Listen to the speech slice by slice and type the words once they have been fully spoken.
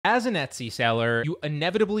As an Etsy seller, you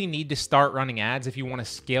inevitably need to start running ads if you want to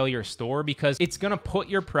scale your store, because it's going to put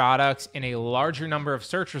your products in a larger number of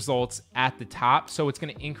search results at the top. So it's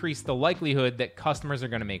going to increase the likelihood that customers are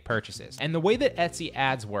going to make purchases. And the way that Etsy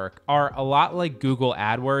ads work are a lot like Google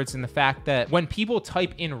AdWords in the fact that when people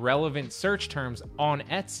type in relevant search terms on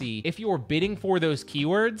Etsy, if you're bidding for those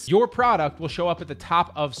keywords, your product will show up at the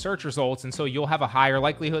top of search results. And so you'll have a higher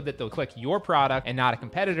likelihood that they'll click your product and not a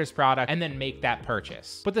competitor's product and then make that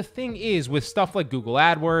purchase. But the thing is, with stuff like Google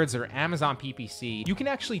AdWords or Amazon PPC, you can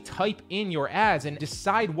actually type in your ads and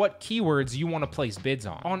decide what keywords you want to place bids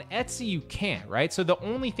on. On Etsy, you can't, right? So the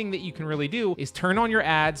only thing that you can really do is turn on your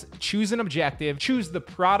ads, choose an objective, choose the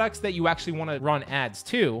products that you actually want to run ads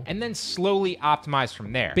to, and then slowly optimize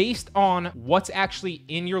from there based on what's actually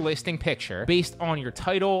in your listing picture, based on your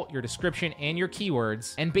title, your description, and your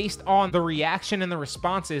keywords, and based on the reaction and the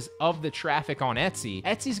responses of the traffic on Etsy.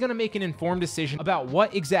 Etsy's going to make an informed decision about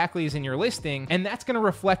what exactly is in your listing, and that's going to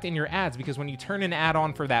reflect in your ads, because when you turn an ad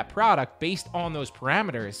on for that product based on those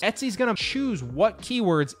parameters, Etsy's going to choose what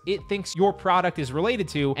keywords it thinks your product is related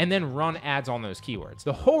to and then run ads on those keywords.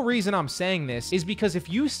 The whole reason I'm saying this is because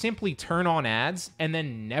if you simply turn on ads and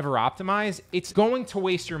then never optimize, it's going to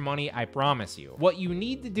waste your money, I promise you. What you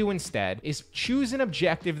need to do instead is choose an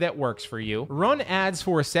objective that works for you, run ads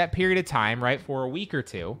for a set period of time, right, for a week or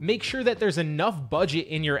two, make sure that there's enough budget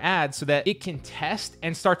in your ads so that it can test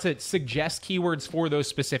and start to suggest keywords for those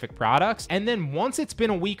specific products. And then once it's been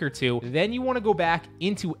a week or two, then you want to go back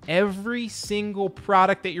into every single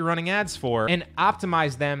product that you're running ads for and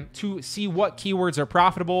optimize them to see what keywords are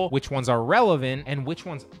profitable, which ones are relevant, and which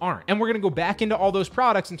ones aren't. And we're going to go back into all those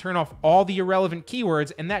products and turn off all the irrelevant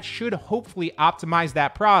keywords, and that should hopefully optimize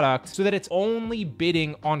that product so that it's only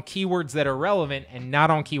bidding on keywords that are relevant and not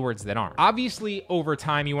on keywords that aren't. Obviously, over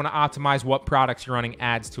time, you want to optimize what products you're running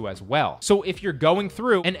ads to as well. So if you're going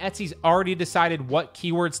through and Etsy's already decided what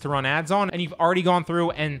keywords to run ads on, and you've already gone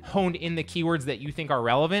through and honed in the keywords that you think are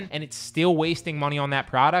relevant, and it's still wasting money on that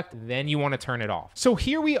product, then you want to turn it off. So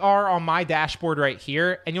here we are on my dashboard right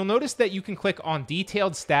here, and you'll notice that you can click on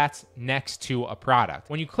detailed stats next to a product.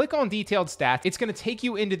 When you click on detailed stats, it's going to take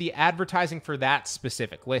you into the advertising for that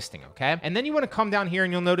specific listing, okay? And then you want to come down here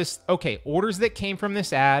and you'll notice, okay, orders that came from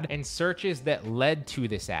this ad and searches that led to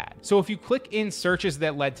this ad. So if you click in searches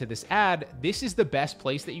that led to this ad, this is the best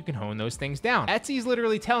place that you can hone those things down. Etsy is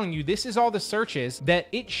literally telling you this is all the searches that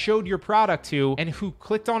it showed your product to and who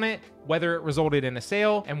clicked on it, whether it resulted in a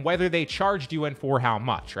sale, and whether they charged you and for how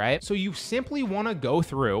much, right? So you simply want to go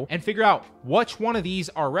through and figure out which one of these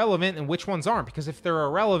are relevant and which ones aren't, because if they're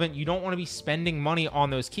irrelevant, you don't want to be spending money on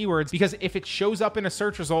those keywords, because if it shows up in a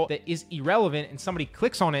search result that is irrelevant and somebody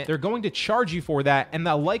clicks on it, they're going to charge you for that, and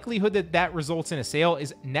the likelihood that that results in a sale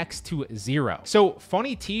is next to zero. So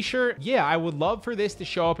funny t-shirt, yeah, I would love for this to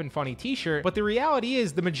show up in funny t-shirt, but the reality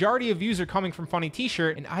is the majority of views are coming from funny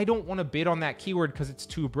t-shirt, and I don't want to bid on that keyword because it's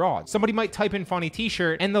too broad. Somebody might type in funny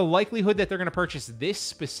t-shirt, and the likelihood that they're going to purchase this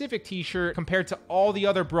specific t-shirt compared to all the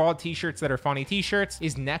other broad t-shirts that are funny t-shirts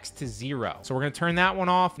is next to zero. So we're going to turn that one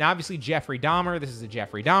off. Now, obviously, Jeffrey Dahmer, this is a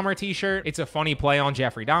Jeffrey Dahmer t-shirt. It's a funny play on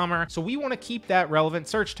Jeffrey Dahmer. So we want to keep that relevant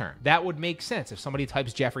search term. That would make sense. If somebody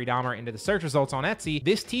types Jeffrey Dahmer into the search results on Etsy,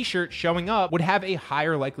 this t-shirt showing up would have a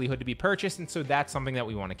higher likelihood to be purchased. And so that's something that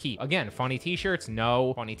we want to keep. Again, funny t-shirts,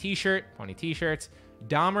 no. Funny t-shirt, funny t-shirts.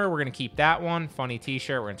 Dahmer, we're going to keep that one. Funny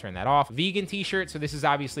t-shirt, we're going to turn that off. Vegan t-shirt, so this is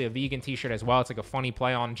obviously a vegan t-shirt as well. It's like a funny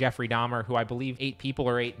play on Jeffrey Dahmer, who I believe ate people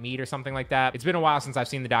or ate meat or something like that. It's been a while since I've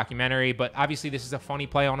seen the documentary, but obviously this is a funny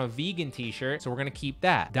play on a vegan t-shirt, so we're going to keep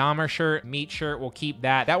that. Dahmer shirt, meat shirt, we'll keep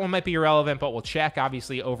that. That one might be irrelevant, but we'll check,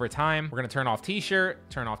 obviously, over time. We're going to turn off t-shirt,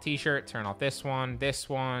 turn off t-shirt, turn off this one, this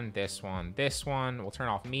one, this one, this one. We'll turn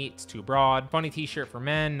off meat, it's too broad. Funny t-shirt for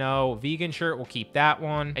men, no. Vegan shirt, we'll keep that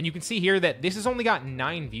one. And you can see here that this has only got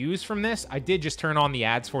 9 views from this. I did just turn on the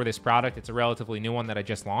ads for this product. It's a relatively new one that I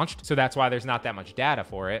just launched, so that's why there's not that much data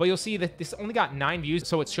for it. But you'll see that this only got 9 views,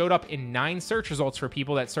 so it showed up in 9 search results for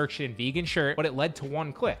people that searched in vegan shirt, but it led to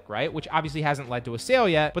 1 click, right? Which obviously hasn't led to a sale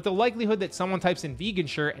yet, but the likelihood that someone types in vegan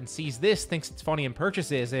shirt and sees this, thinks it's funny, and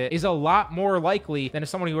purchases it is a lot more likely than if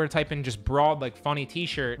someone were to type in just broad, like funny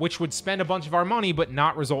t-shirt, which would spend a bunch of our money but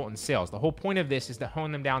not result in sales. The whole point of this is to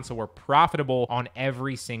hone them down so we're profitable on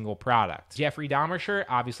every single product. Jeffrey Dahmer shirt,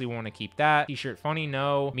 obviously we want to keep that. T-shirt funny,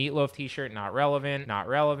 no. Meatloaf t-shirt, not relevant, not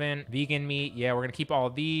relevant. Vegan meat, yeah, we're gonna keep all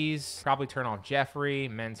of these. Probably turn off Jeffrey,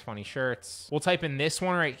 men's funny shirts. We'll type in this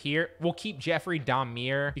one right here. We'll keep Jeffrey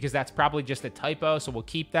Dahmer because that's probably just a typo, so we'll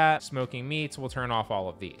keep that. Smoking meats, we'll turn off all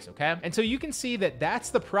of these, okay? And so you can see that that's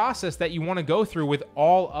the process that you want to go through with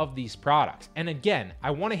all of these products. And again,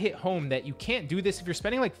 I want to hit home that you can't do this if you're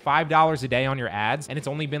spending like $5 a day on your ads and it's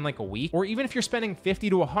only been like a week, or even if you're spending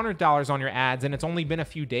 $50 to $100 on your ads and it's only been a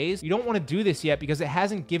few days. You don't want to do this yet because it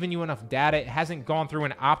hasn't given you enough data. It hasn't gone through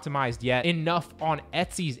and optimized yet enough on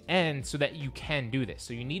Etsy's end so that you can do this.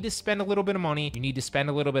 So you need to spend a little bit of money, you need to spend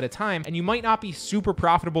a little bit of time, and you might not be super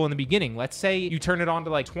profitable in the beginning. Let's say you turn it on to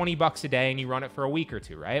like 20 bucks a day and you run it for a week or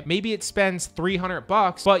two, right? Maybe it spends 300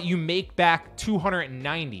 bucks, but you make back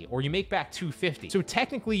 290 or you make back 250. So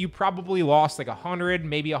technically you probably lost like 100,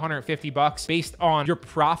 maybe 150 bucks based on your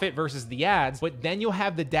profit versus the ads, but then you'll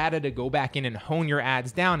have the data to go back in and hone your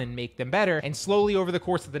ads down and make them better. And slowly over the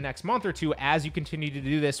course of the next month or two, as you continue to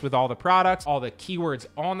do this with all the products, all the keywords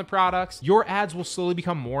on the products, your ads will slowly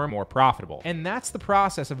become more and more profitable. And that's the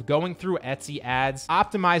process of going through Etsy ads,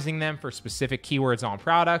 optimizing them for specific keywords on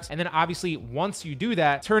products. And then obviously once you do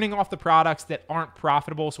that, turning off the products that aren't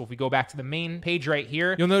profitable. So if we go back to the main page right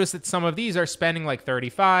here, you'll notice that some of these are spending like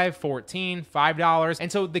 $35, $14, $5.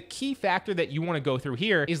 And so the key factor that you want to go through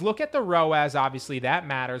here is look at the ROAS, obviously that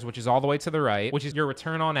matters, which is all the way to the right, which is your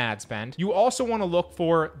return on ad spend. You also want to look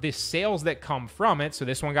for the sales that come from it. So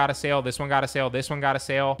this one got a sale, this one got a sale, this one got a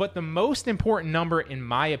sale. But the most important number, in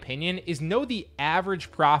my opinion, is know the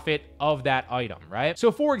average profit of that item, right?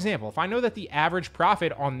 So for example, if I know that the average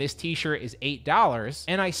profit on this t-shirt is $8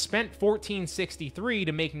 and I spent $14.63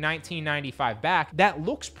 to make $19.95 back, that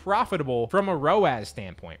looks profitable from a ROAS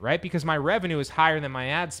standpoint, right? Because my revenue is higher than my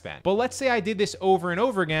ad spend. But let's say I did this over and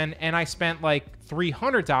over again and I spent like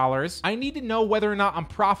 $300, I need to know whether or not I'm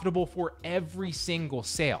profitable for every single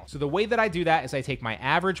sale. So the way that I do that is I take my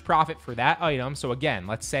average profit for that item. So again,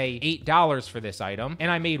 let's say $8 for this item,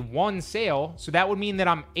 and I made one sale. So that would mean that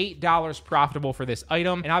I'm $8 profitable for this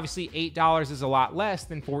item. And obviously $8 is a lot less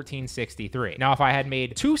than $14.63. Now, if I had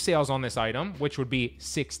made two sales on this item, which would be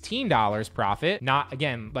 $16 profit, not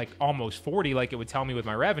again, like almost 40, like it would tell me with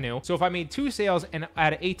my revenue. So if I made two sales and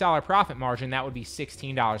at an $8 profit margin, that would be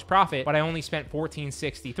 $16 profit, but I only spent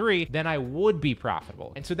 $14.63, then I would be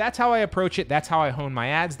profitable. And so that's how I approach it. That's how I hone my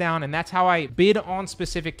ads down. And that's how I bid on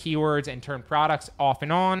specific keywords and turn products off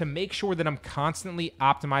and on to make sure that I'm constantly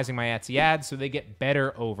optimizing my Etsy ads so they get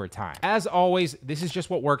better over time. As always, this is just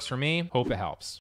what works for me. Hope it helps.